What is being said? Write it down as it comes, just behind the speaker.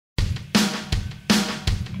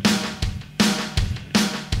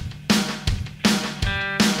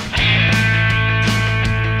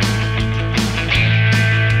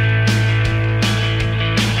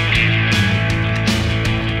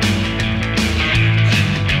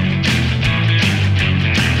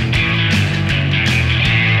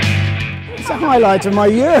highlight of my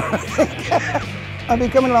year, I think. I've been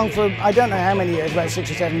coming along for, I don't know how many years, about 6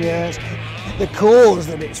 or 7 years. The cause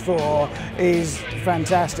that it's for is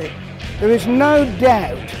fantastic. There is no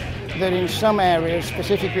doubt that in some areas,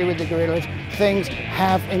 specifically with the gorillas, things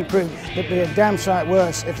have improved. It'd be a damn sight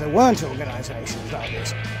worse if there weren't organisations like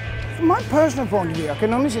this. From my personal point of view, I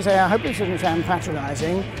can honestly say I hope it doesn't sound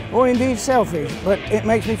patronising or indeed selfish, but it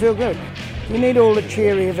makes me feel good. You need all the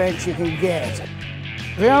cheery events you can get.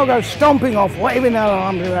 They all go stomping off, waving their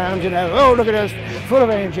arms around, you know, oh look at us, full of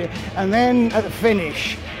energy. And then at the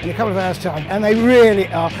finish, in a couple of hours' time, and they really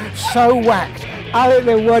are so whacked. I think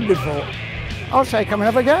they're wonderful. I'll say come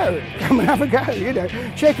and have a go, come and have a go, you know.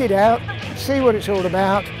 Check it out, see what it's all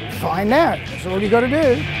about, find out. That's all you've got to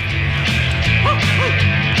do.